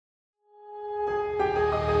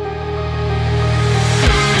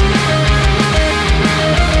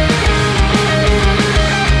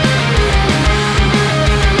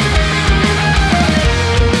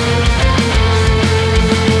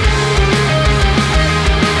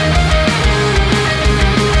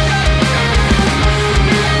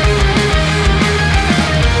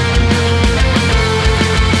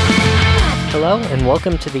and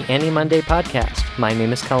welcome to the Annie Monday podcast. My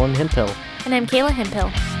name is Colin Hemphill. And I'm Kayla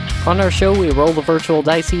Hemphill. On our show, we roll the virtual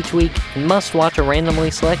dice each week and must watch a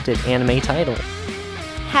randomly selected anime title.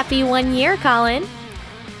 Happy 1 year, Colin.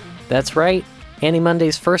 That's right. Annie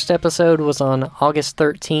Monday's first episode was on August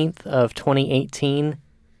 13th of 2018,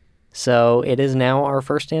 so it is now our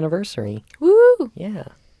first anniversary. Woo! Yeah.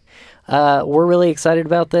 We're really excited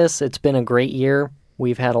about this. It's been a great year.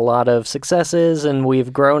 We've had a lot of successes, and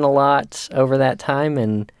we've grown a lot over that time,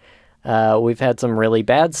 and we've had some really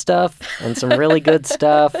bad stuff and some really good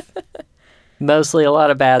stuff. Mostly a lot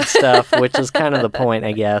of bad stuff, which is kind of the point,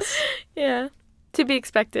 I guess. Yeah, to be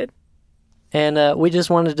expected. And we just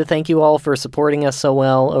wanted to thank you all for supporting us so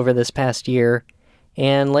well over this past year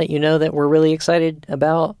and let you know that we're really excited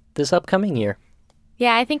about this upcoming year.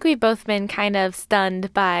 Yeah, I think we've both been kind of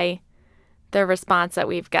stunned by the response that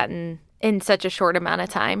we've gotten in such a short amount of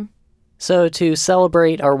time. So to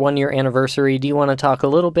celebrate our 1 year anniversary, do you want to talk a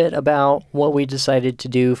little bit about what we decided to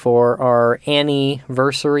do for our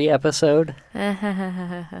AniVersary episode?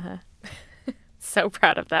 So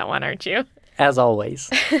proud of that one, aren't you? As always.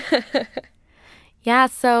 Yeah,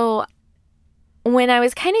 so when I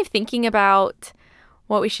was kind of thinking about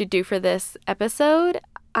what we should do for this episode,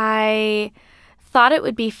 I thought it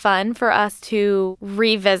would be fun for us to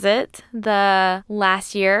revisit the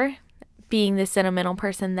last year, being the sentimental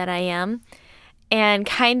person that I am, and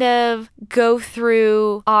kind of go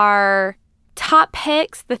through our top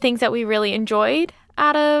picks, the things that we really enjoyed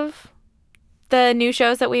out of the new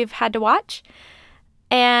shows that we've had to watch,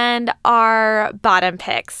 and our bottom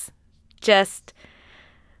picks, just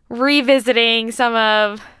revisiting some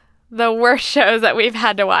of the worst shows that we've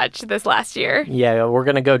had to watch this last year. Yeah, we're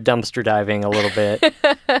going to go dumpster diving a little bit.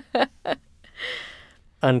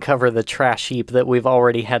 Uncover the trash heap that we've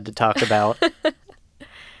already had to talk about.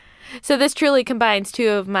 So this truly combines two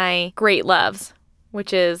of my great loves,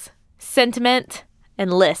 which is sentiment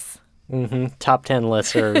and lists. Mm-hmm. Top 10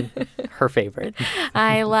 lists are her favorite.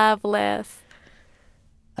 I love lists.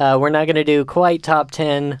 We're not going to do quite top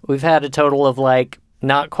 10. We've had a total of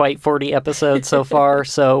not quite 40 episodes so far,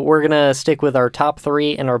 so we're going to stick with our top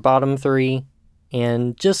 3 and our bottom 3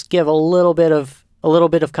 and just give a little bit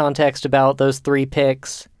of context about those 3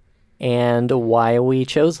 picks and why we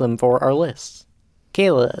chose them for our lists.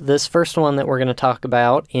 Kayla, this first one that we're going to talk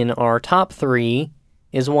about in our top 3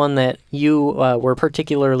 is one that you were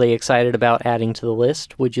particularly excited about adding to the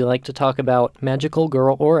list. Would you like to talk about Magical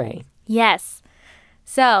Girl Ore? Yes.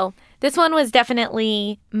 So this one was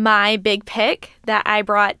definitely my big pick that I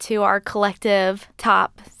brought to our collective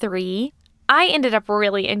top 3. I ended up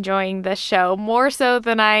really enjoying this show, more so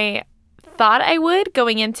than I thought I would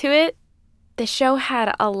going into it. The show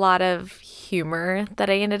had a lot of humor that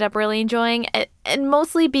I ended up really enjoying, and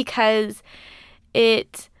mostly because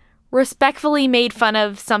it respectfully made fun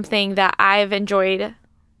of something that I've enjoyed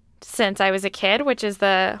since I was a kid, which is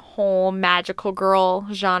the whole magical girl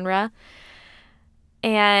genre.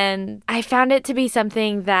 And I found it to be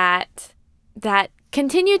something that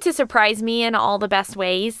continued to surprise me in all the best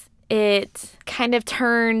ways. It kind of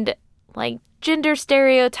turned gender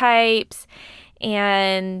stereotypes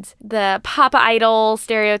and the pop idol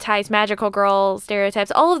stereotypes, magical girl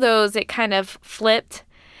stereotypes, all of those, it kind of flipped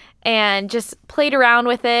and just played around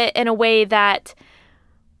with it in a way that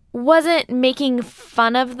wasn't making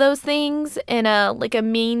fun of those things in a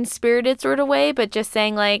mean-spirited sort of way, but just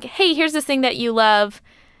saying hey, here's this thing that you love,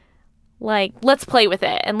 let's play with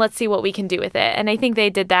it and let's see what we can do with it. And I think they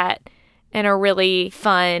did that in a really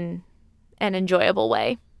fun and enjoyable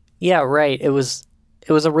way. Yeah, right. It was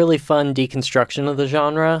a really fun deconstruction of the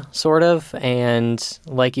genre, sort of, and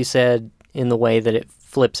like you said, in the way that it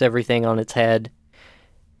flips everything on its head.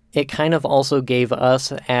 It kind of also gave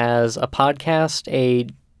us, as a podcast, a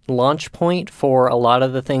launch point for a lot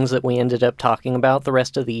of the things that we ended up talking about the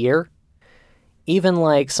rest of the year.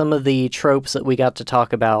 Even some of the tropes that we got to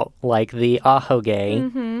talk about, like the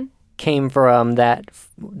ahoge, came from that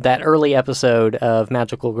early episode of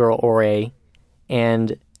Magical Girl Ore,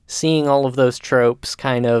 and seeing all of those tropes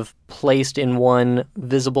kind of placed in one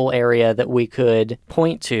visible area that we could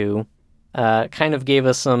point to kind of gave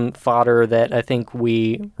us some fodder that I think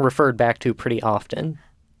we referred back to pretty often.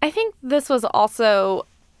 I think this was also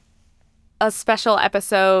a special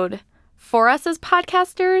episode for us as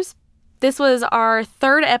podcasters. This was our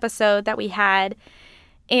 3rd episode that we had,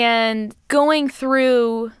 and going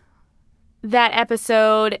through that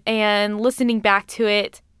episode and listening back to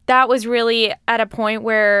it, that was really at a point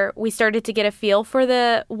where we started to get a feel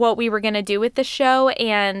for what we were going to do with the show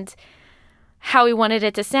and how we wanted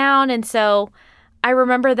it to sound. And so I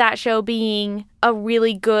remember that show being a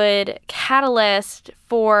really good catalyst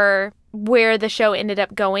for where the show ended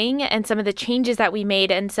up going and some of the changes that we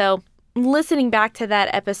made. And so listening back to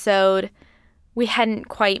that episode, we hadn't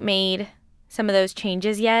quite made some of those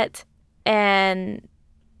changes yet. And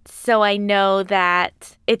so I know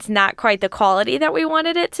that it's not quite the quality that we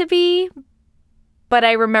wanted it to be, but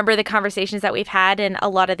I remember the conversations that we've had and a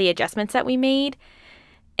lot of the adjustments that we made.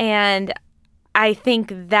 And I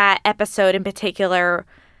think that episode in particular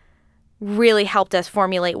really helped us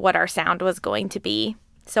formulate what our sound was going to be.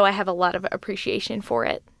 So I have a lot of appreciation for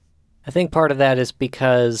it. I think part of that is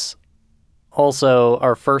because also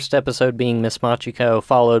our first episode being Miss Machiko,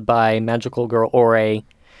 followed by Magical Girl Ore,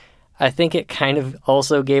 I think it kind of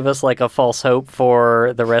also gave us like a false hope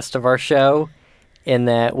for the rest of our show, in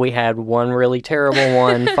that we had one really terrible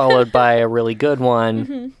one followed by a really good one.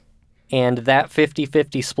 Mm-hmm. And that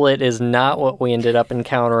 50-50 split is not what we ended up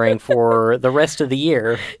encountering for the rest of the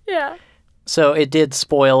year. Yeah. So it did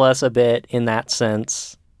spoil us a bit in that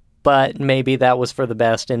sense. But maybe that was for the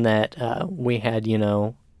best in that we had,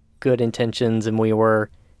 good intentions and we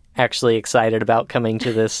were actually excited about coming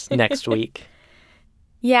to this next week.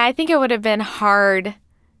 Yeah, I think it would have been hard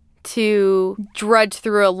to drudge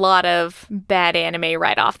through a lot of bad anime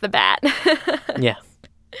right off the bat. Yeah.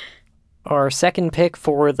 Our second pick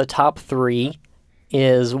for the top 3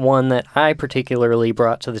 is one that I particularly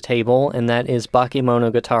brought to the table, and that is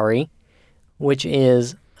Bakemonogatari, which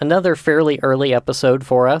is another fairly early episode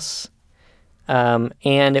for us.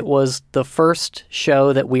 And it was the first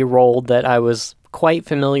show that we rolled that I was quite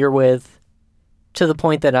familiar with, to the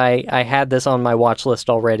point that I had this on my watch list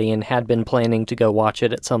already and had been planning to go watch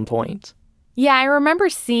it at some point. Yeah, I remember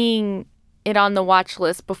seeing it on the watch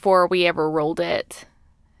list before we ever rolled it.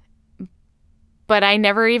 But I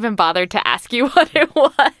never even bothered to ask you what it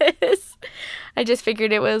was. I just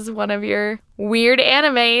figured it was one of your weird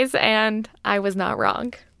animes, and I was not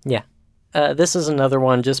wrong. Yeah. This is another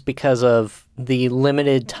one just because of the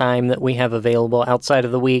limited time that we have available outside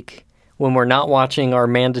of the week when we're not watching our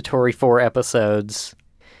mandatory 4 episodes.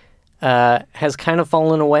 Has kind of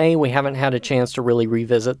fallen away. We haven't had a chance to really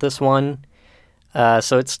revisit this one.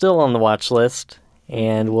 So it's still on the watch list,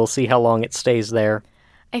 and we'll see how long it stays there.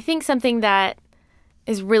 I think something that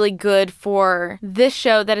is really good for this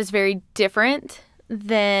show that is very different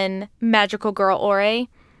than Magical Girl Ore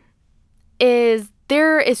is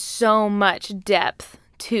there is so much depth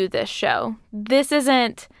to this show. This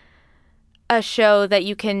isn't a show that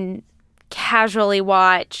you can casually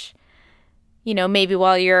watch, maybe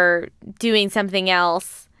while you're doing something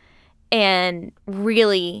else and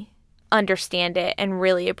really understand it and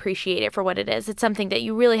really appreciate it for what it is. It's something that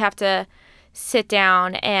you really have to sit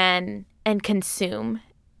down and consume.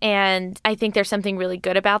 And I think there's something really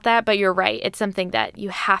good about that, but you're right. It's something that you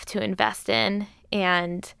have to invest in,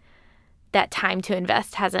 and that time to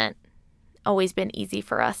invest hasn't always been easy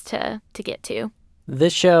for us to get to.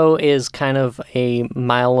 This show is kind of a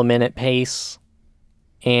mile-a-minute pace,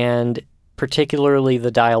 and particularly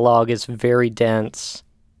the dialogue is very dense,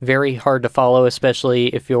 very hard to follow, especially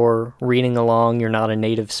if you're reading along, you're not a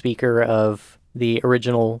native speaker of the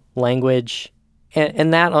original language.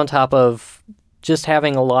 And that on top of just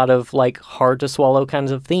having a lot of hard-to-swallow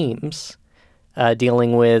kinds of themes,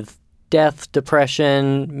 dealing with death,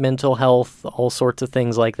 depression, mental health, all sorts of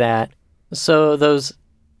things like that. So those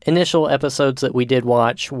initial episodes that we did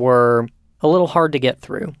watch were a little hard to get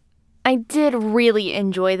through. I did really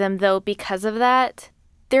enjoy them, though, because of that.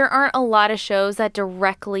 There aren't a lot of shows that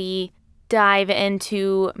directly dive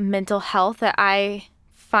into mental health that I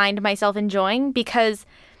find myself enjoying, because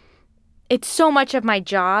it's so much of my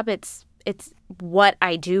job, it's what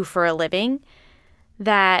I do for a living,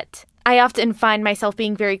 that I often find myself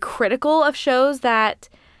being very critical of shows that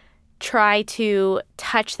try to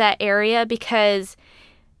touch that area, because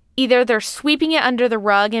either they're sweeping it under the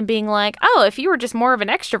rug and being like, oh, if you were just more of an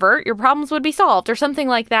extrovert, your problems would be solved, or something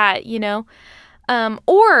like that,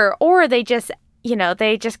 or they just,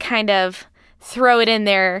 they just kind of throw it in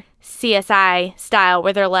their CSI style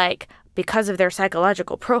where they're like, because of their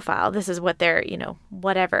psychological profile, this is what they're,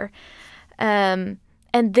 whatever. And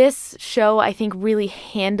this show, I think, really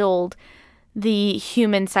handled the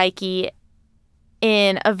human psyche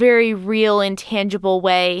in a very real and tangible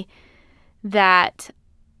way that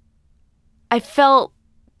I felt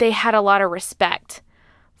they had a lot of respect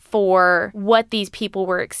for what these people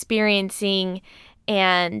were experiencing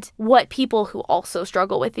and what people who also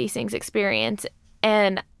struggle with these things experience.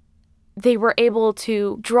 And they were able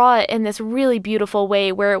to draw it in this really beautiful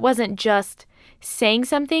way where it wasn't just saying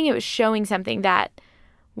something, it was showing something that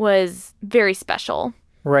was very special.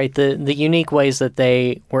 Right. The unique ways that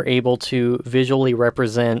they were able to visually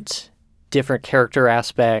represent different character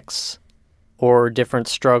aspects or different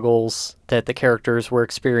struggles that the characters were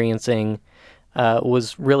experiencing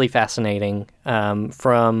was really fascinating.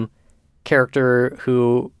 From character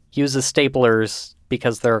who uses staplers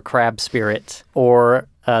because they're a crab spirit, or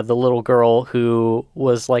the little girl who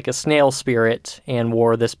was like a snail spirit and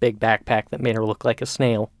wore this big backpack that made her look like a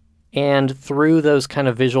snail. And through those kind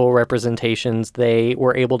of visual representations, they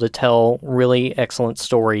were able to tell really excellent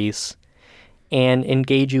stories and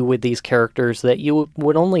engage you with these characters that you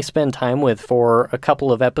would only spend time with for a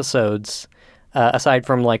couple of episodes, aside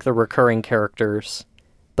from like the recurring characters,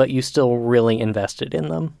 but you still really invested in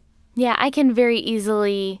them. Yeah, I can very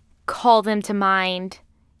easily call them to mind,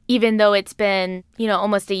 even though it's been,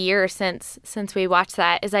 almost a year since we watched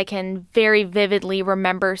that, is I can very vividly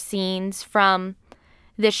remember scenes from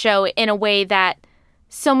this show in a way that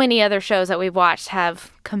so many other shows that we've watched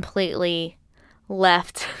have completely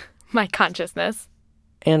left my consciousness.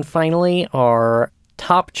 And finally, our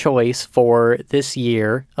top choice for this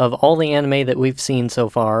year of all the anime that we've seen so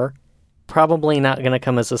far, probably not going to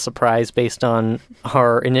come as a surprise based on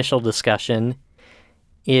our initial discussion,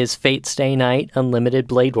 is Fate Stay Night Unlimited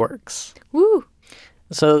Blade Works. Woo!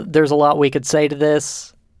 So there's a lot we could say to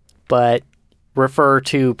this, but refer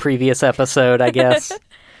to previous episode, I guess.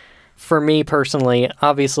 For me personally,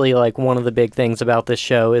 obviously, like, one of the big things about this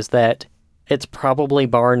show is that it's probably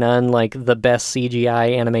bar none, like, the best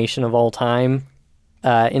CGI animation of all time,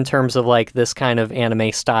 in terms of, like, this kind of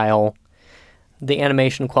anime style. The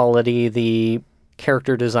animation quality, the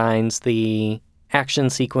character designs, the action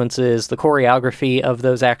sequences, the choreography of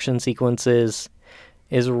those action sequences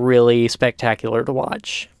is really spectacular to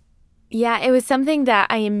watch. Yeah, it was something that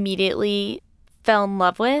I immediately fell in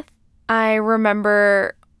love with. I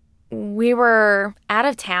remember we were out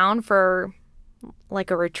of town for like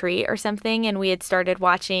a retreat or something, and we had started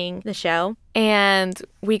watching the show. And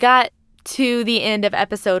we got to the end of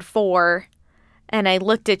episode 4, and I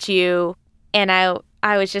looked at you, and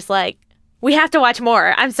I was just like, we have to watch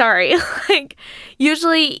more. I'm sorry. Like,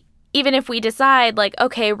 usually, even if we decide, like,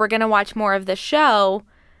 okay, we're going to watch more of the show,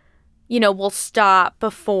 we'll stop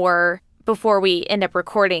before we end up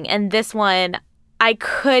recording. And this one, I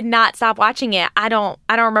could not stop watching it. I don't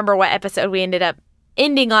remember what episode we ended up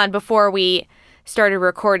ending on before we started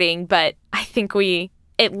recording, but I think we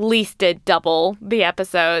at least did double the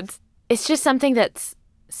episodes. It's just something that's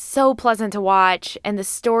so pleasant to watch, and the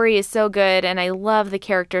story is so good, and I love the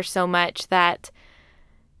characters so much that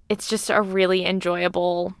it's just a really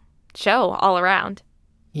enjoyable show all around.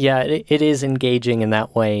 Yeah, it is engaging in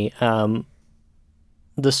that way.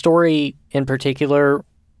 The story in particular,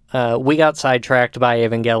 we got sidetracked by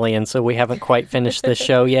Evangelion, so we haven't quite finished this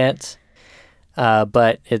show yet.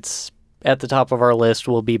 But it's at the top of our list.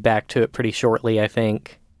 We'll be back to it pretty shortly, I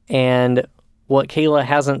think. And what Kayla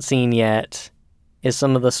hasn't seen yet is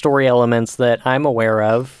some of the story elements that I'm aware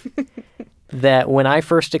of that when I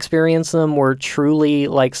first experienced them were truly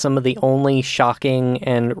like some of the only shocking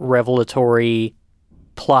and revelatory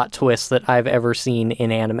plot twists that I've ever seen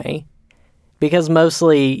in anime. Because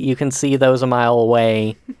mostly you can see those a mile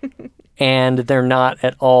away, and they're not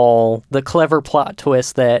at all the clever plot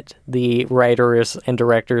twists that the writers and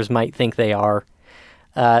directors might think they are.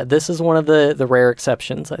 This is one of the rare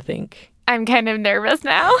exceptions, I think. I'm kind of nervous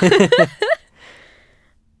now.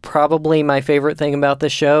 Probably my favorite thing about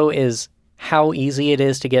this show is how easy it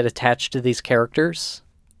is to get attached to these characters.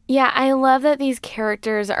 Yeah, I love that these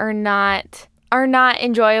characters are not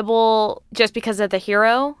enjoyable just because of the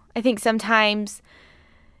hero. I think sometimes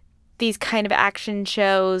these kind of action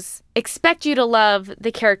shows expect you to love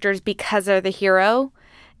the characters because they're the hero,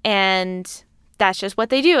 and that's just what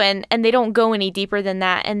they do, and they don't go any deeper than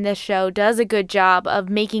that, and this show does a good job of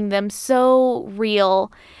making them so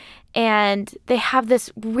real, and they have this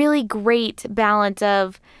really great balance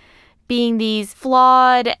of being these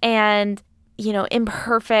flawed and,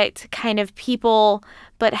 imperfect kind of people,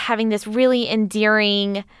 but having this really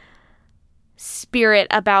endearing spirit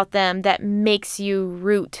about them that makes you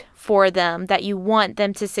root for them, that you want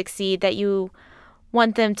them to succeed, that you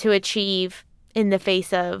want them to achieve in the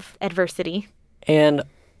face of adversity. And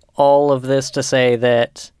all of this to say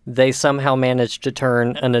that they somehow managed to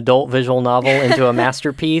turn an adult visual novel into a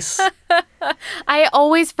masterpiece. I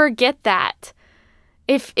always forget that.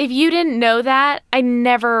 If you didn't know that, I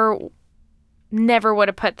never would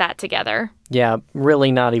have put that together. Yeah,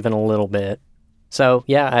 really not even a little bit. So,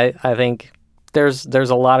 yeah, I think there's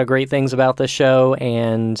a lot of great things about this show,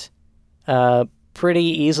 and pretty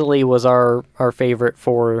easily was our favorite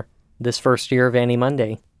for this first year of Annie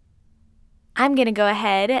Monday. I'm going to go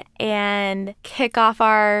ahead and kick off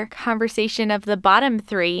our conversation of the bottom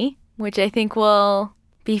 3, which I think will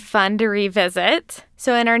be fun to revisit.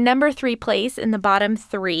 So in our number 3 place in the bottom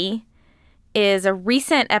 3 is a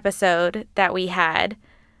recent episode that we had,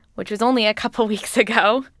 which was only a couple weeks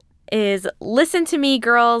ago, is Listen to Me,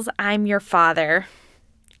 Girls, I'm Your Father.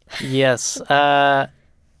 Yes.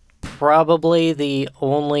 Probably the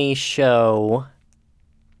only show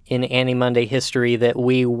in Annie Monday history that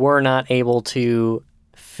we were not able to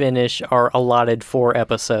finish our allotted 4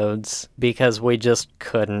 episodes because we just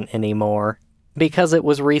couldn't anymore. Because it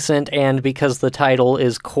was recent and because the title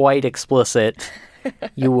is quite explicit,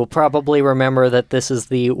 you will probably remember that this is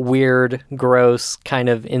the weird, gross, kind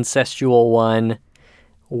of incestual one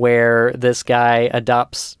where this guy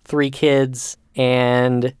adopts 3 kids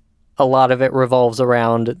and a lot of it revolves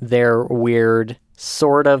around their weird,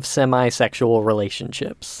 sort of semi-sexual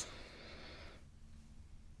relationships.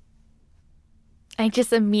 I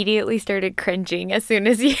just immediately started cringing as soon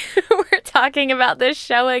as you were talking about this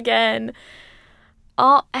show again.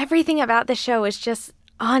 Everything about the show is just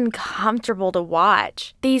uncomfortable to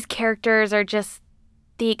watch. These characters are just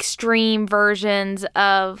the extreme versions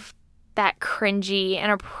of that cringy,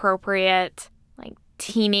 inappropriate, like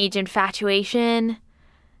teenage infatuation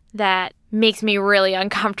that makes me really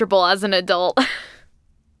uncomfortable as an adult.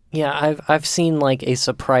 Yeah, I've seen like a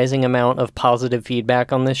surprising amount of positive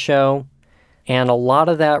feedback on this show, and a lot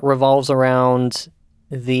of that revolves around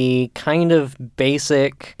the kind of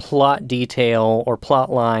basic plot detail or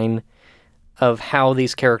plot line of how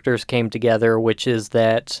these characters came together, which is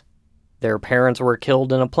that their parents were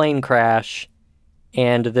killed in a plane crash,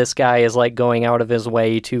 and this guy is like going out of his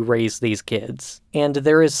way to raise these kids. And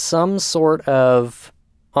there is some sort of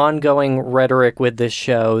ongoing rhetoric with this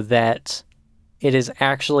show that it is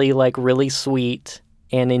actually like really sweet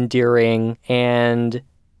and endearing, and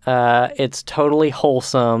it's totally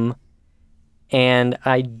wholesome. And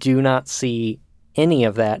I do not see any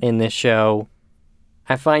of that in this show.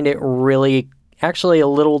 I find it really, actually a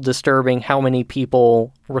little disturbing how many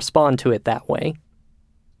people respond to it that way.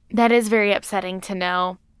 That is very upsetting to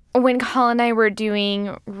know. When Colin and I were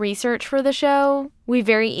doing research for the show, we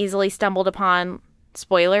very easily stumbled upon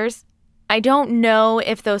spoilers. I don't know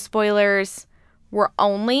if those spoilers were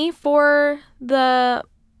only for the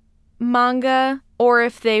manga or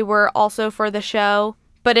if they were also for the show.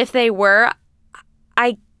 But if they were,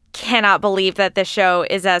 I cannot believe that this show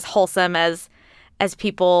is as wholesome as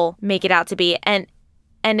people make it out to be. And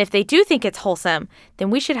if they do think it's wholesome, then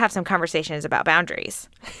we should have some conversations about boundaries.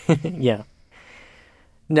 Yeah.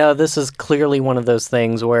 No, this is clearly one of those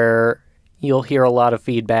things where you'll hear a lot of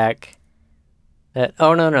feedback that,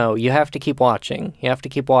 oh, no, you have to keep watching. You have to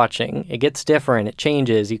keep watching. It gets different. It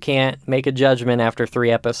changes. You can't make a judgment after 3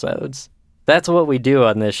 episodes. That's what we do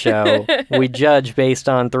on this show. We judge based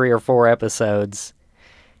on 3 or 4 episodes.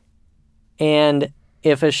 And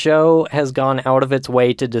if a show has gone out of its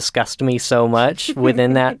way to disgust me so much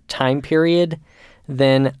within that time period,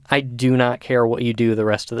 then I do not care what you do the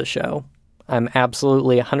rest of the show. I'm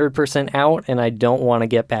absolutely 100% out, and I don't want to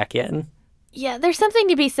get back in. Yeah, there's something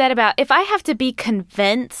to be said about if I have to be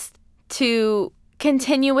convinced to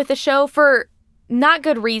continue with the show for not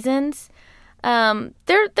good reasons. There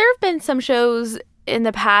have been some shows in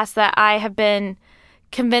the past that I have been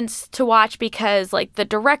convinced to watch because like the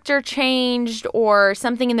director changed or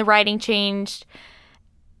something in the writing changed,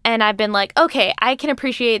 and I've been like, okay, I can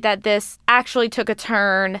appreciate that this actually took a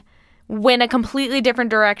turn, went a completely different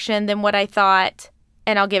direction than what I thought,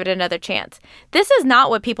 and I'll give it another chance. This is not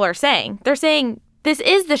what people are saying. They're saying this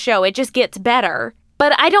is the show, it just gets better.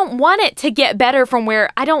 But I don't want it to get better from where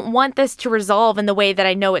I don't want this to resolve in the way that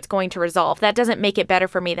I know it's going to resolve. That doesn't make it better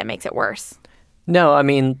for me, that makes it worse. No, I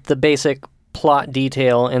mean, the basic plot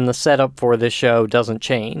detail and the setup for this show doesn't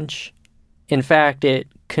change. In fact, it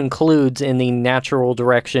concludes in the natural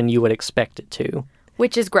direction you would expect it to.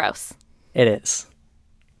 Which is gross. It is.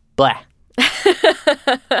 Blah.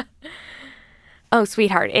 Oh,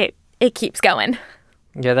 sweetheart, it keeps going.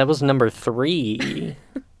 Yeah, that was number 3.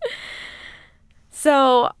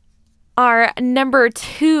 So, our number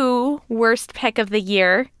 2 worst pick of the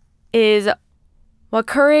year is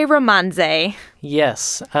Wakure Romanze.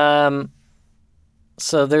 Yes.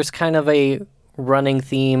 So there's kind of a running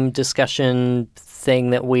theme discussion thing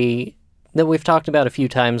that we've talked about a few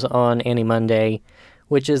times on Annie Monday,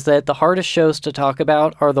 which is that the hardest shows to talk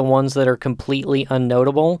about are the ones that are completely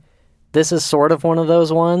unnotable. This is sort of one of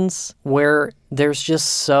those ones where there's just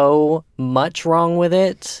so much wrong with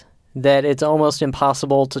it that it's almost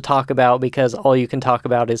impossible to talk about because all you can talk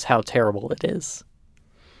about is how terrible it is.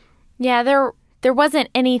 Yeah, there wasn't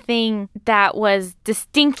anything that was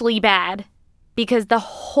distinctly bad because the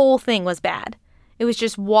whole thing was bad. It was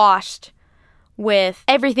just washed with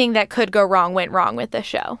everything that could go wrong went wrong with this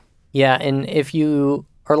show. Yeah, and if you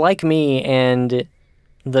are like me and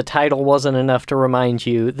the title wasn't enough to remind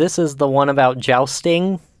you, this is the one about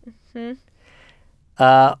jousting. Mm-hmm.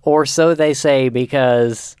 Or so they say,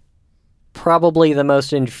 because probably the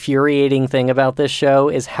most infuriating thing about this show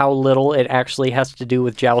is how little it actually has to do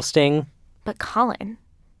with jousting. But Colin,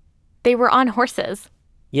 they were on horses.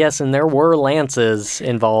 Yes, and there were lances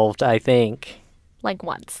involved, I think. Like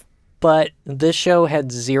once. But this show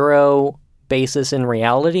had zero basis in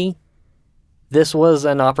reality. This was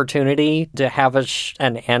an opportunity to have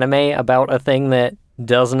an anime about a thing that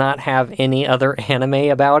does not have any other anime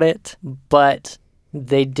about it, but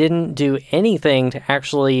they didn't do anything to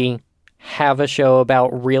actually have a show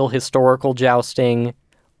about real historical jousting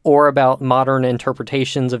or about modern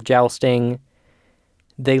interpretations of jousting.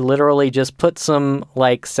 They literally just put some,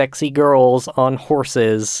 like, sexy girls on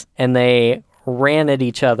horses, and they ran at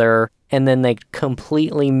each other, and then they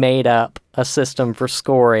completely made up a system for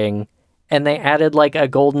scoring. And they added, like, a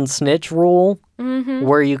golden snitch rule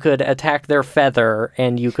where you could attack their feather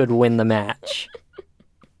and you could win the match.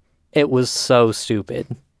 It was so stupid.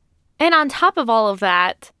 And on top of all of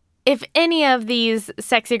that, if any of these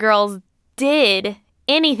sexy girls did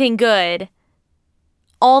anything good,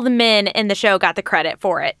 all the men in the show got the credit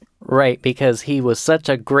for it. Right, because he was such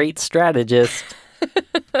a great strategist.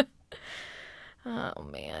 Oh,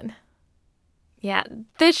 man. Yeah,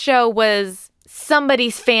 this show was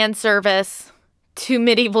somebody's fan service to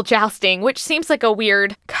medieval jousting, which seems like a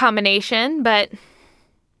weird combination, but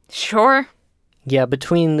sure. Yeah,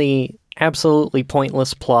 between the absolutely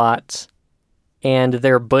pointless plot and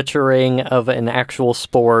their butchering of an actual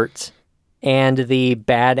sport and the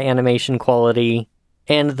bad animation quality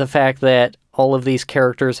and the fact that all of these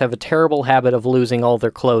characters have a terrible habit of losing all their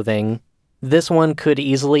clothing, this one could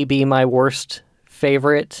easily be my worst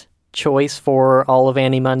favorite choice for all of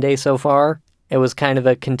Annie Monday so far. It was kind of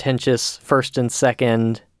a contentious first and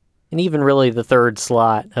second, and even really the third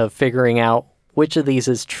slot of figuring out which of these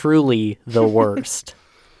is truly the worst.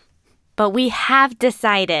 But we have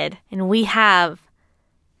decided, and we have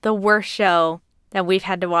the worst show that we've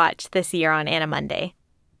had to watch this year on Annie Monday.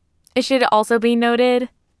 It should also be noted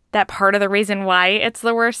that part of the reason why it's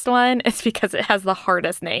the worst one is because it has the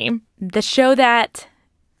hardest name. The show that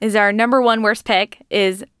is our number one worst pick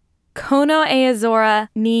is Kono Eizora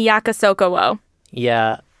ni Yakusoku.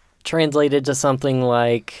 Yeah, translated to something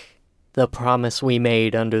like The Promise We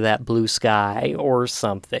Made Under That Blue Sky or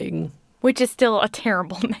something. Which is still a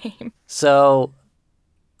terrible name. So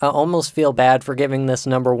I almost feel bad for giving this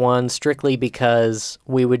number one strictly because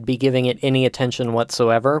we would be giving it any attention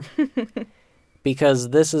whatsoever. Because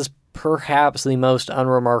this is perhaps the most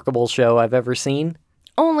unremarkable show I've ever seen.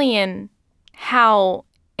 Only in how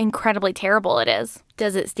incredibly terrible it is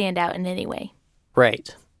does it stand out in any way.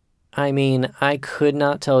 Right. I mean, I could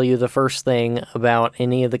not tell you the first thing about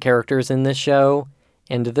any of the characters in this show,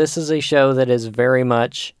 and this is a show that is very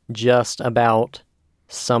much just about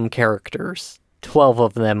some characters. 12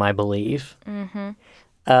 of them, I believe.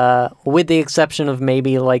 With the exception of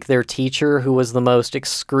maybe, like, their teacher, who was the most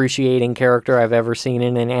excruciating character I've ever seen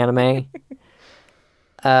in an anime.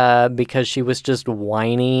 Because she was just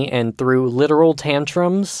whiny and threw literal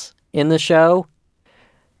tantrums in the show.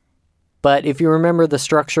 But if you remember the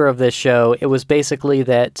structure of this show, it was basically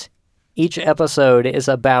that each episode is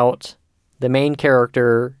about the main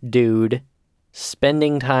character, dude,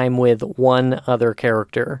 spending time with one other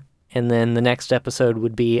character. And then the next episode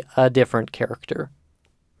would be a different character.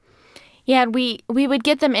 Yeah, we would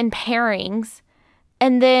get them in pairings.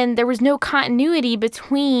 And then there was no continuity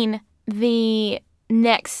between the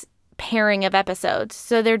next pairing of episodes.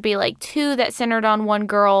 So there'd be like two that centered on one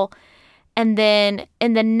girl. And then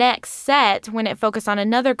in the next set, when it focused on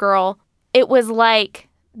another girl, it was like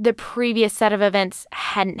the previous set of events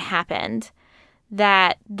hadn't happened.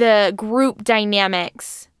 That the group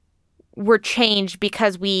dynamics were changed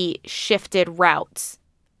because we shifted routes.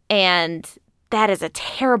 And that is a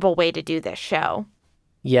terrible way to do this show.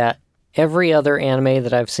 Yeah, every other anime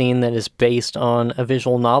that I've seen that is based on a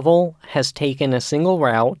visual novel has taken a single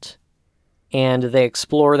route, and they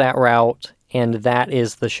explore that route, and that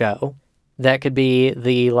is the show. That could be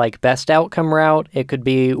the, like, best outcome route. It could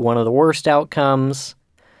be one of the worst outcomes.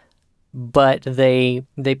 But they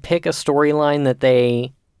pick a storyline that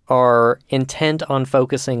they are intent on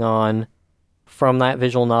focusing on from that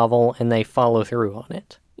visual novel, and they follow through on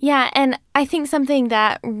it. Yeah, and I think something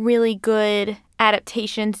that really good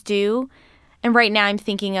adaptations do, and right now I'm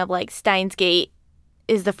thinking of, like, Steins Gate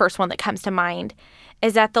is the first one that comes to mind,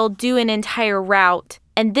 is that they'll do an entire route,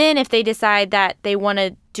 and then if they decide that they want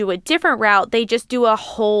to do a different route, they just do a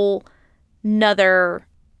whole another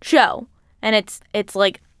show, and it's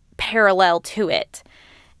like parallel to it.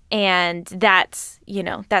 And that's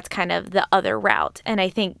kind of the other route. And I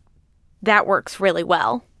think that works really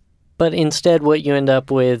well. But instead, what you end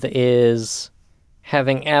up with is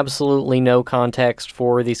having absolutely no context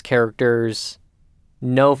for these characters,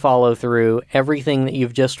 no follow-through. Everything that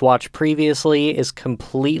you've just watched previously is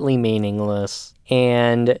completely meaningless.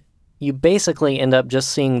 And you basically end up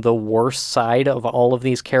just seeing the worst side of all of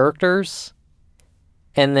these characters,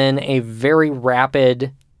 and then a very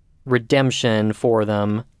rapid redemption for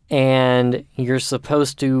them. And you're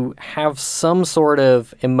supposed to have some sort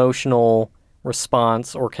of emotional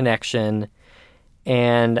response or connection,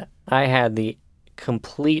 and I had the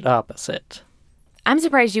complete opposite. I'm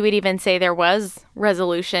surprised you would even say there was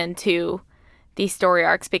resolution to these story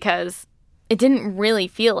arcs, because it didn't really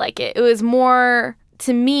feel like it. It was more,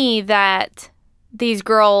 to me, that these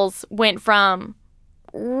girls went from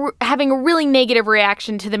having a really negative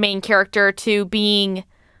reaction to the main character to being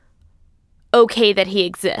okay that he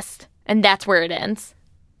exists. And that's where it ends.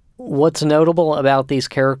 What's notable about these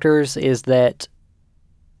characters is that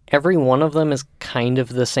every one of them is kind of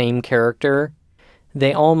the same character.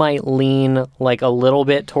 They all might lean like a little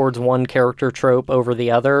bit towards one character trope over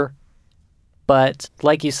the other. But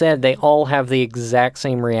like you said, they all have the exact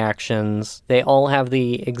same reactions. They all have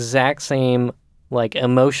the exact same like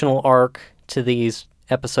emotional arc to these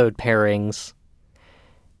episode pairings.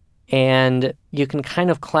 And you can kind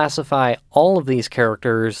of classify all of these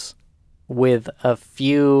characters with a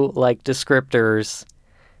few like descriptors.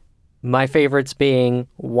 My favorites being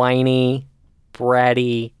whiny,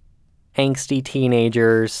 bratty, angsty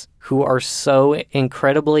teenagers who are so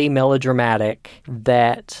incredibly melodramatic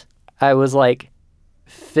that I was like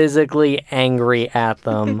physically angry at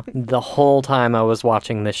them the whole time I was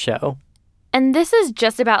watching this show. And this is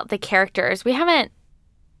just about the characters. We haven't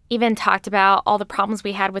even talked about all the problems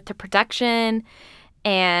we had with the production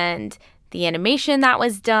and the animation that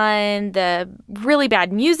was done, the really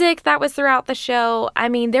bad music that was throughout the show. I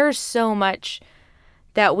mean, there's so much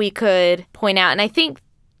that we could point out. And I think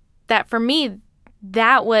that for me,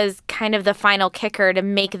 that was kind of the final kicker to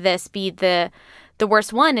make this be the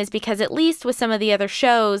worst one, is because at least with some of the other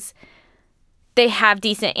shows, they have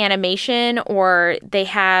decent animation, or they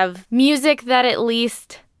have music that at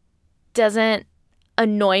least doesn't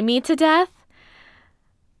annoy me to death.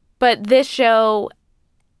 But this show,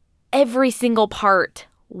 every single part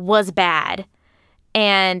was bad,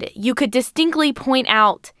 and you could distinctly point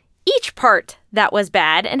out each part that was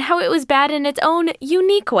bad and how it was bad in its own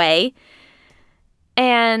unique way.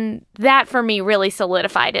 And that for me really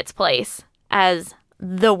solidified its place as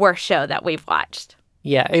the worst show that we've watched.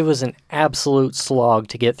 Yeah, it was an absolute slog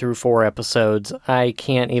to get through 4 episodes. I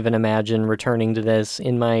can't even imagine returning to this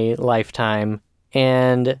in my lifetime.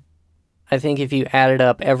 And I think if you added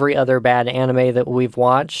up every other bad anime that we've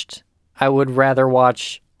watched, I would rather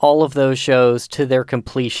watch all of those shows to their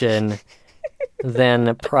completion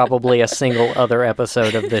than probably a single other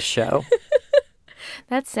episode of this show.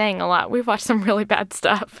 That's saying a lot. We've watched some really bad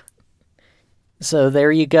stuff. So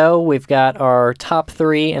there you go. We've got our top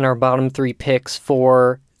 3 and our bottom 3 picks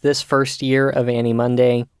for this first year of Annie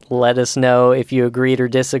Monday. Let us know if you agreed or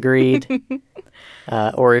disagreed.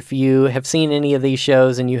 Or if you have seen any of these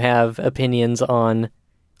shows and you have opinions on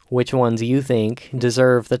which ones you think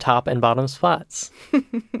deserve the top and bottom spots.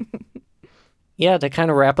 Yeah, to kind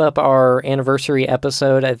of wrap up our anniversary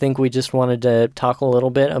episode, I think we just wanted to talk a little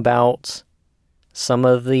bit about some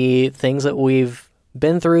of the things that we've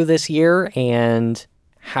been through this year and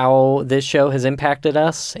how this show has impacted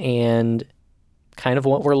us and kind of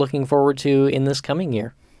what we're looking forward to in this coming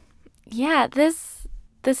year. Yeah, this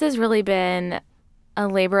has really been a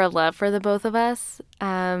labor of love for the both of us.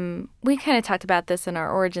 We kind of talked about this in our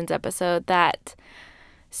Origins episode, that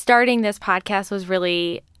starting this podcast was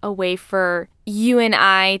really a way for you and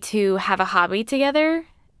I to have a hobby together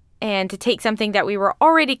and to take something that we were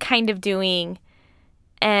already kind of doing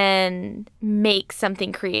and make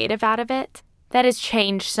something creative out of it. That has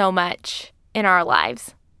changed so much in our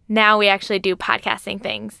lives. Now we actually do podcasting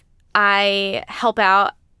things. I help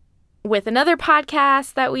out with another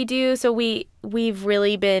podcast that we do, so we've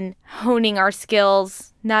really been honing our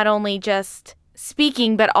skills, not only just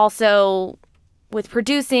speaking, but also with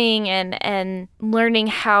producing and learning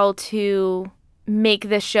how to make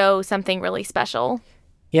the show something really special.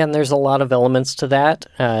 Yeah, and there's a lot of elements to that.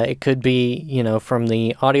 It could be, from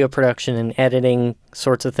the audio production and editing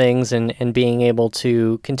sorts of things, and being able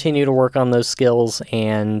to continue to work on those skills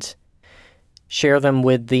and share them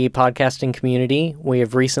with the podcasting community. We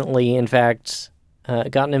have recently, in fact,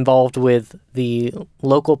 gotten involved with the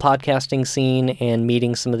local podcasting scene and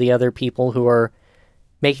meeting some of the other people who are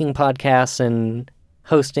making podcasts and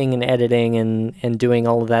hosting and editing and doing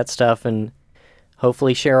all of that stuff, and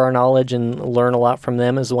hopefully share our knowledge and learn a lot from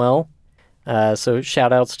them as well. So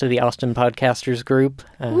shout outs to the Austin Podcasters group.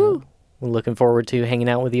 We're looking forward to hanging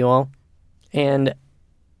out with you all. And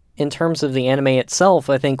in terms of the anime itself,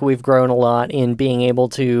 I think we've grown a lot in being able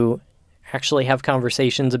to actually have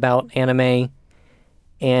conversations about anime.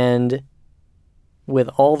 And with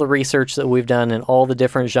all the research that we've done and all the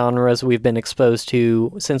different genres we've been exposed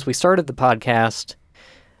to since we started the podcast,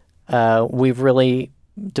 we've really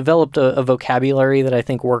developed a vocabulary that I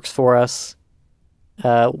think works for us,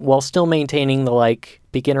 while still maintaining the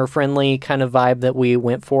beginner-friendly kind of vibe that we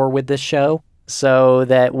went for with this show, so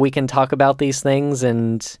that we can talk about these things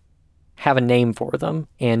and have a name for them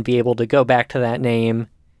and be able to go back to that name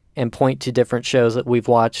and point to different shows that we've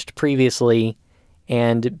watched previously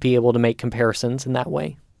and be able to make comparisons in that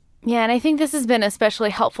way. Yeah, and I think this has been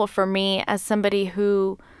especially helpful for me as somebody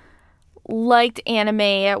who liked anime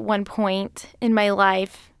at one point in my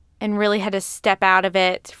life and really had to step out of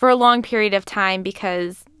it for a long period of time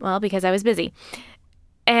because I was busy.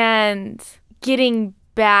 And getting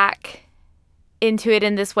back into it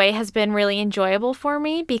in this way has been really enjoyable for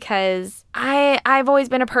me because I've always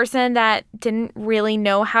been a person that didn't really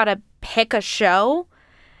know how to pick a show.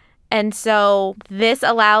 And so this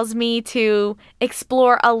allows me to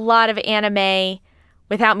explore a lot of anime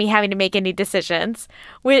without me having to make any decisions,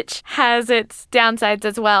 which has its downsides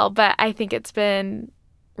as well. But I think it's been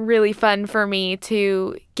really fun for me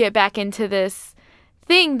to get back into this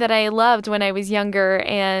thing that I loved when I was younger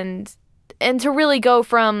and to really go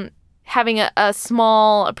from having a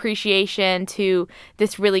small appreciation to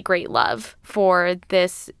this really great love for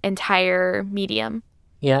this entire medium.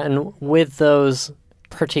 Yeah, and with those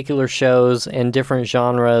particular shows and different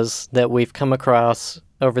genres that we've come across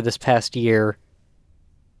over this past year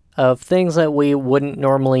of things that we wouldn't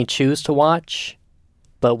normally choose to watch,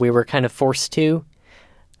 but we were kind of forced to,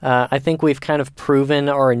 I think we've kind of proven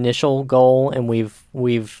our initial goal, and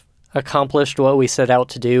we've accomplished what we set out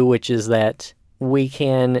to do, which is that we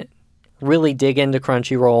can really dig into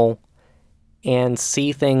Crunchyroll and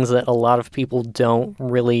see things that a lot of people don't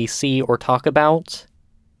really see or talk about,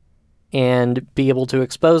 and be able to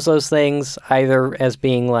expose those things either as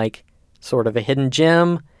being sort of a hidden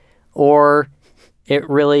gem, or it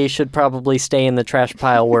really should probably stay in the trash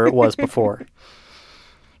pile where it was before.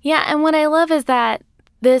 Yeah, and what I love is that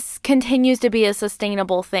this continues to be a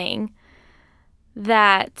sustainable thing,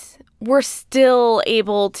 that we're still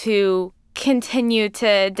able to continue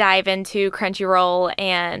to dive into Crunchyroll,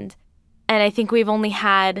 and I think we've only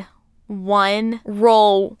had one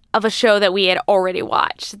roll of a show that we had already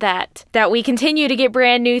watched, that we continue to get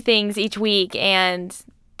brand new things each week, and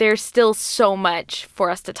there's still so much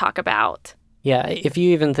for us to talk about. Yeah, if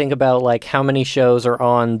you even think about how many shows are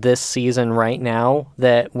on this season right now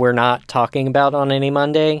that we're not talking about on any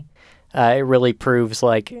Monday, it really proves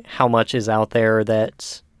how much is out there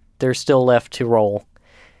that there's still left to roll.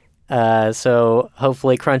 So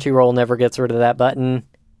hopefully Crunchyroll never gets rid of that button.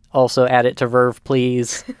 Also add it to Verve,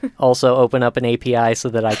 please. Also open up an API so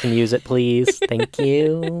that I can use it, please. Thank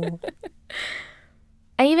you.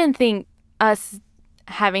 I even think us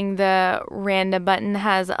having the random button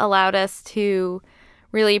has allowed us to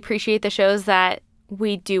really appreciate the shows that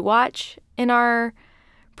we do watch in our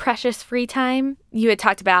precious free time. You had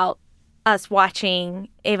talked about us watching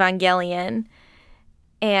Evangelion,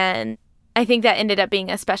 and I think that ended up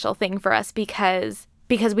being a special thing for us because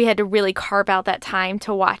we had to really carve out that time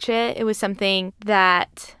to watch it. It was something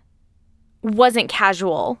that wasn't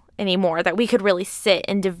casual anymore, that we could really sit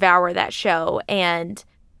and devour that show and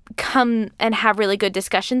come and have really good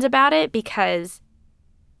discussions about it, because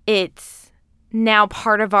it's now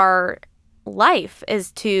part of our life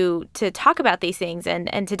is to talk about these things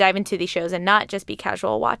and to dive into these shows and not just be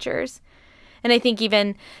casual watchers. And I think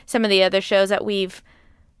even some of the other shows that we've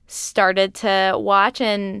started to watch,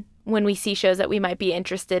 and when we see shows that we might be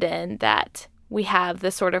interested in, that we have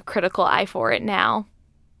this sort of critical eye for it now.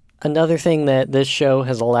 Another thing that this show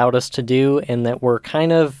has allowed us to do, and that we're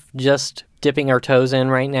kind of just dipping our toes in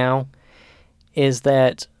right now, is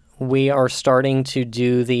that we are starting to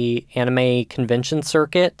do the anime convention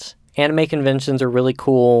circuit. Anime conventions are really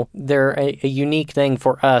cool. They're a unique thing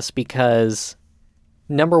for us because,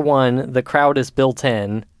 number one, the crowd is built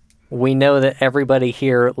in. We know that everybody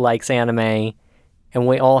here likes anime, and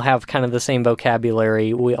we all have kind of the same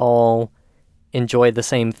vocabulary. We all enjoy the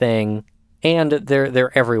same thing. And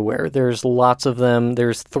they're everywhere. There's lots of them.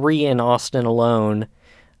 There's 3 in Austin alone.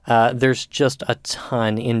 There's just a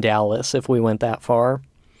ton in Dallas if we went that far.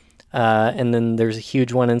 And then there's a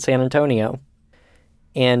huge one in San Antonio.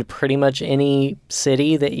 And pretty much any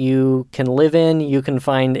city that you can live in, you can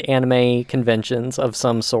find anime conventions of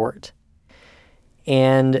some sort.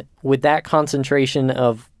 And with that concentration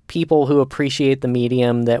of people who appreciate the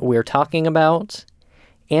medium that we're talking about,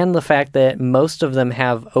 and the fact that most of them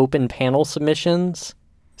have open panel submissions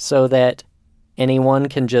so that anyone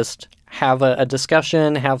can just have a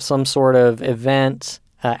discussion, have some sort of event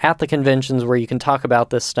at the conventions where you can talk about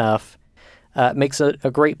this stuff, makes a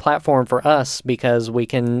great platform for us because we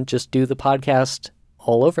can just do the podcast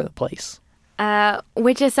all over the place.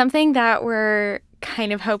 Which is something that we're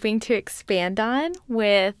kind of hoping to expand on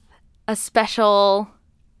with a special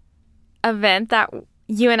event that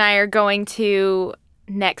you and I are going to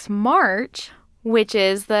next March, which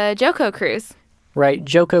is the Joko Cruise. Right.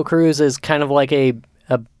 Joko Cruise is kind of like a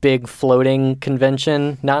big floating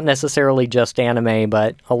convention, not necessarily just anime,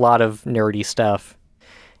 but a lot of nerdy stuff.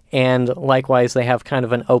 And likewise, they have kind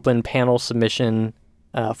of an open panel submission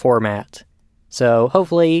format. So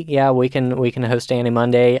hopefully, yeah, we can host Annie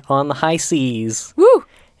Monday on the high seas. Woo!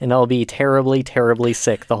 And I'll be terribly, terribly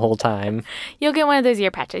sick the whole time. You'll get one of those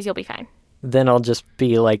ear patches. You'll be fine. Then I'll just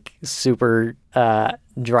be like super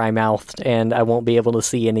dry-mouthed and I won't be able to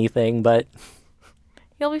see anything, but...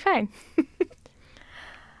 You'll be fine.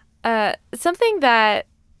 Something that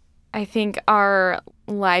I think our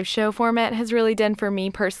live show format has really done for me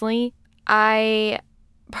personally,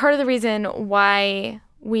 part of the reason why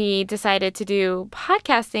we decided to do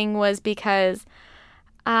podcasting was because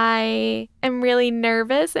I am really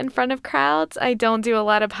nervous in front of crowds. I don't do a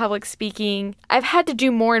lot of public speaking. I've had to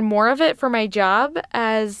do more and more of it for my job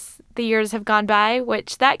as the years have gone by,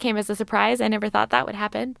 which that came as a surprise. I never thought that would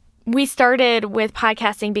happen. We started with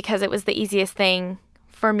podcasting because it was the easiest thing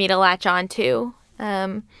for me to latch on to.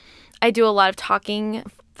 I do a lot of talking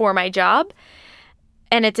for my job,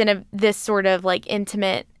 and it's in this sort of like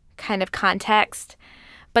intimate kind of context.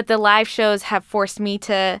 But the live shows have forced me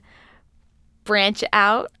to branch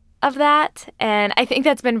out of that, and I think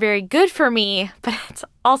that's been very good for me, but it's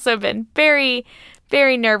also been very,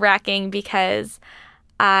 very nerve-wracking because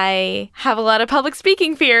I have a lot of public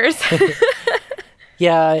speaking fears.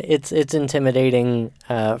 Yeah, it's intimidating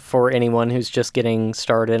for anyone who's just getting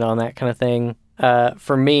started on that kind of thing.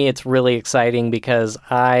 For me, it's really exciting because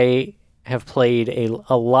I have played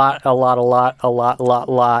a lot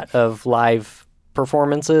of live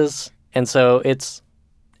performances, and so it's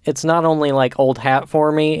not only like old hat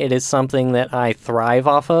for me, it is something that I thrive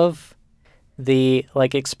off of. The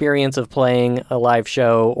like experience of playing a live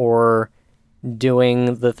show or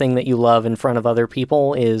doing the thing that you love in front of other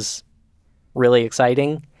people is really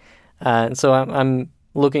exciting. And so I'm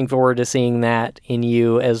looking forward to seeing that in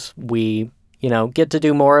you as we, get to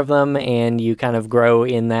do more of them and you kind of grow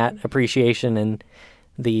in that appreciation and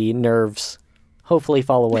the nerves hopefully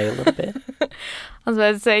fall away a little bit. I was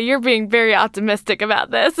about to say, you're being very optimistic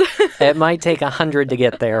about this. It might take 100 to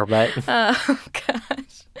get there, but... Oh,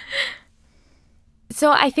 gosh.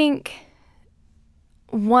 So I think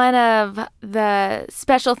one of the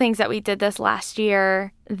special things that we did this last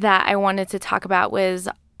year that I wanted to talk about was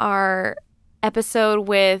our episode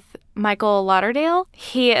with Michael Lauderdale.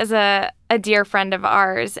 He is a dear friend of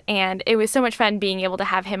ours, and it was so much fun being able to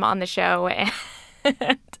have him on the show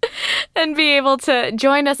and be able to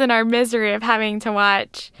join us in our misery of having to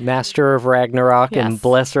watch Master of Ragnarok and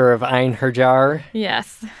Blesser of Einherjar.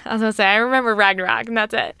 Yes. I was going to say, I remember Ragnarok, and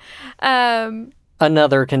that's it.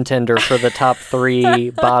 Another contender for the top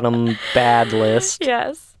 3 bottom bad list.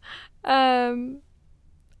 Yes. And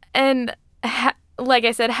like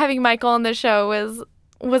I said, having Michael on the show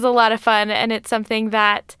was a lot of fun, and it's something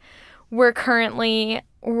that we're currently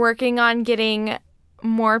working on getting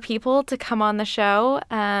more people to come on the show.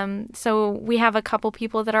 So we have a couple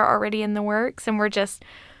people that are already in the works, and we're just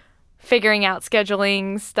figuring out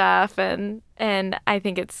scheduling stuff, and I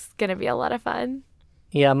think it's going to be a lot of fun.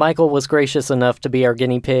 Yeah, Michael was gracious enough to be our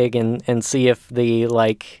guinea pig and see if the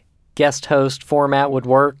guest host format would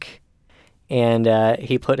work. And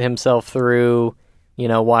he put himself through,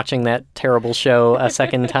 watching that terrible show a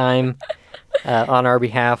second time on our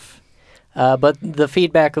behalf. But the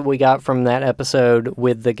feedback that we got from that episode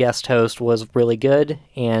with the guest host was really good,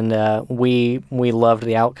 and we loved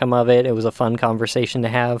the outcome of it. It was a fun conversation to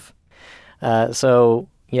have. So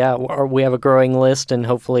yeah, we have a growing list, and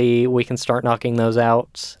hopefully we can start knocking those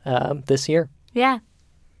out this year. Yeah.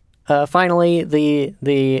 Finally,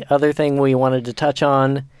 the other thing we wanted to touch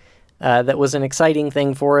on that was an exciting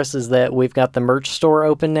thing for us is that we've got the merch store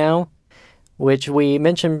open now. which we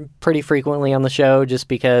mention pretty frequently on the show just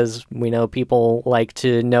because we know people like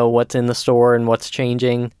to know what's in the store and what's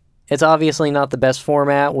changing. It's obviously not the best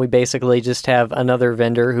format. We basically just have another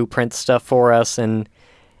vendor who prints stuff for us, and,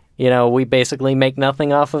 we basically make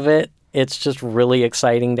nothing off of it. It's just really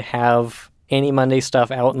exciting to have Any Monday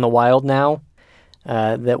stuff out in the wild now,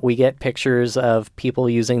 that we get pictures of people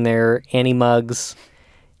using their Any mugs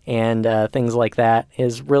and things like that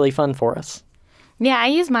is really fun for us. Yeah, I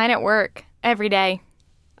use mine at work every day.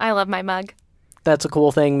 I love my mug. That's a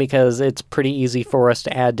cool thing because it's pretty easy for us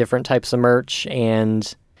to add different types of merch,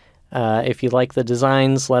 and if you like the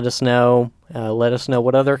designs, let us know. Let us know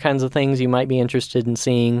what other kinds of things you might be interested in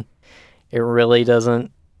seeing. It really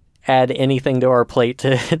doesn't add anything to our plate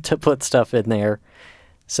to put stuff in there.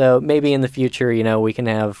 So maybe in the future, we can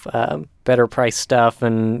have better price stuff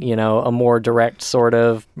and, a more direct sort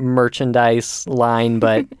of merchandise line.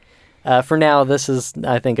 But for now, this is,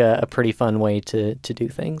 I think, a pretty fun way to do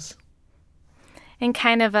things. And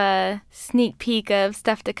kind of a sneak peek of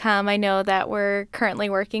stuff to come. I know that we're currently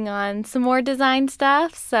working on some more design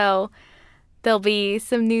stuff, so there'll be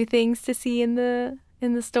some new things to see in the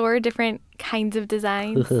store, different kinds of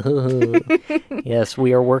designs. Yes,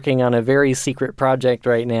 we are working on a very secret project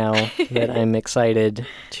right now that I'm excited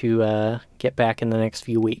to get back in the next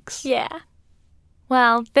few weeks. Yeah.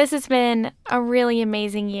 Well, this has been a really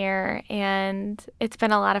amazing year, and it's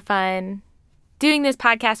been a lot of fun doing this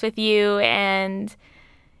podcast with you and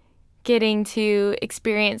getting to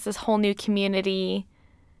experience this whole new community.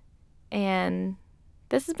 And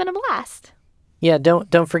this has been a blast. Yeah,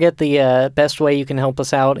 don't forget the best way you can help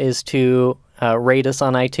us out is to rate us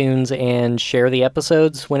on iTunes and share the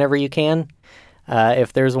episodes whenever you can.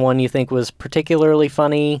 If there's one you think was particularly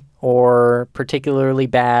funny or particularly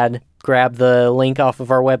bad, grab the link off of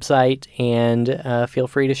our website and feel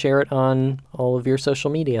free to share it on all of your social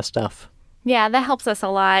media stuff. Yeah, that helps us a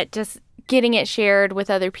lot. Just getting it shared with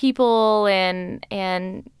other people and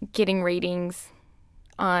getting ratings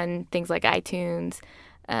on things like iTunes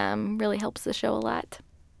really helps the show a lot.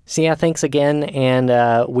 So yeah, thanks again,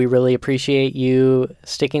 and we really appreciate you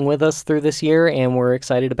sticking with us through this year, and we're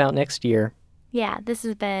excited about next year. Yeah, this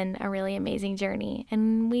has been a really amazing journey,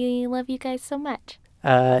 and we love you guys so much.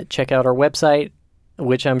 Check out our website,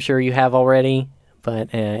 which I'm sure you have already,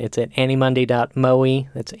 but it's at animonday.moe.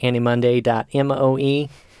 That's animonday.moe.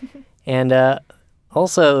 And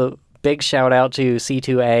also, big shout out to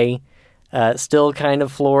C2A. Still kind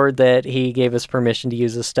of floored that he gave us permission to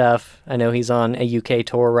use his stuff. I know he's on a UK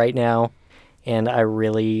tour right now, and I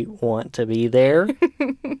really want to be there.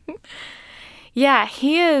 Yeah,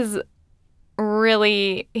 he's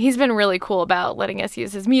been really cool about letting us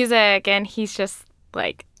use his music, and he's just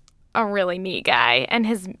like a really neat guy, and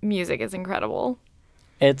his music is incredible.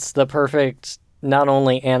 It's the perfect, not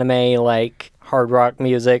only anime, like hard rock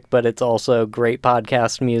music, but it's also great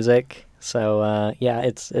podcast music. So, yeah,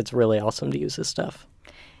 it's really awesome to use his stuff.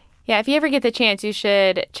 Yeah, if you ever get the chance, you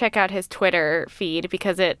should check out his Twitter feed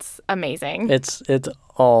because it's amazing. It's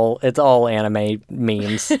all anime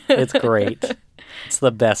memes. It's great. It's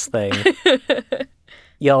the best thing.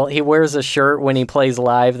 Y'all, he wears a shirt when he plays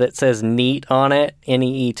live that says "NEAT" on it,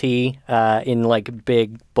 N-E-E-T, in like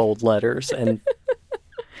big bold letters, and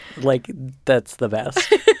like that's the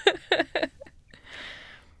best.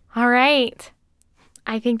 All right.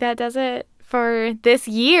 I think that does it for this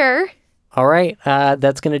year. All right.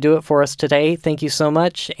 That's going to do it for us today. Thank you so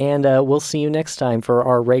much. And we'll see you next time for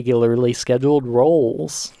our regularly scheduled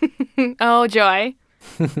rolls. Oh, joy.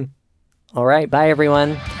 All right. Bye,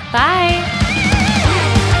 everyone. Bye.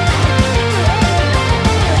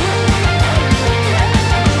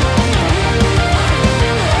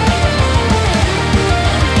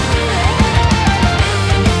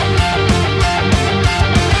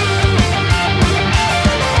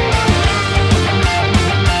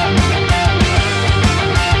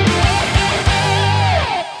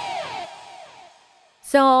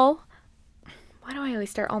 So, why do I always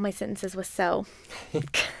start all my sentences with so?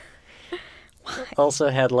 Also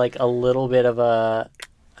had like a little bit of a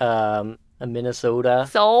Minnesota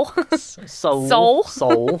Soul.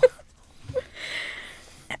 soul.